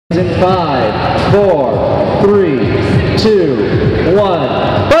In 5, 4, 3, 2, 1,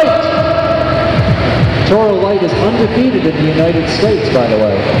 fight! Touro Light is undefeated in the United States, by the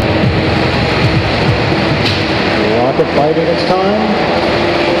way. Rocket fighting its time.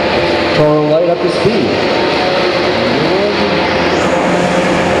 Touro Light up to speed.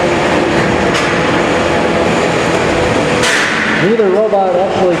 Neither robot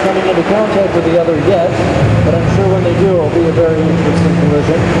actually coming into contact with the other yet, but I'm sure when they do, it'll be a very interesting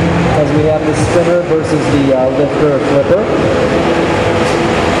collision, as we have the spinner versus the lifter or flipper.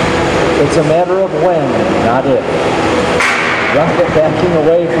 It's a matter of when, not if. Rocket backing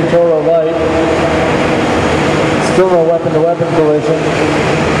away from Touro Light. Still no weapon-to-weapon collision.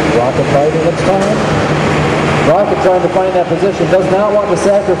 Rocket fighting its time. Rocket trying to find that position, does not want to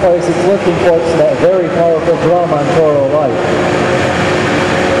sacrifice its lifting force to that very powerful drum on Touro Light.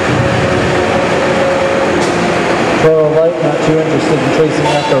 Touro Light not too interested in chasing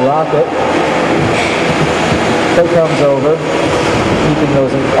after Rocket. It comes over, keeping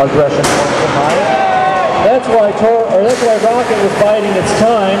those aggression points high. That's why Rocket was biding its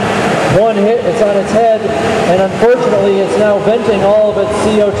time. One hit, it's on its head, and unfortunately it's now venting all of its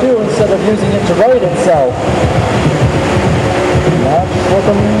CO2 instead of using it to right itself.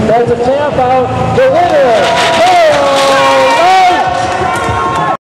 That's a tap out.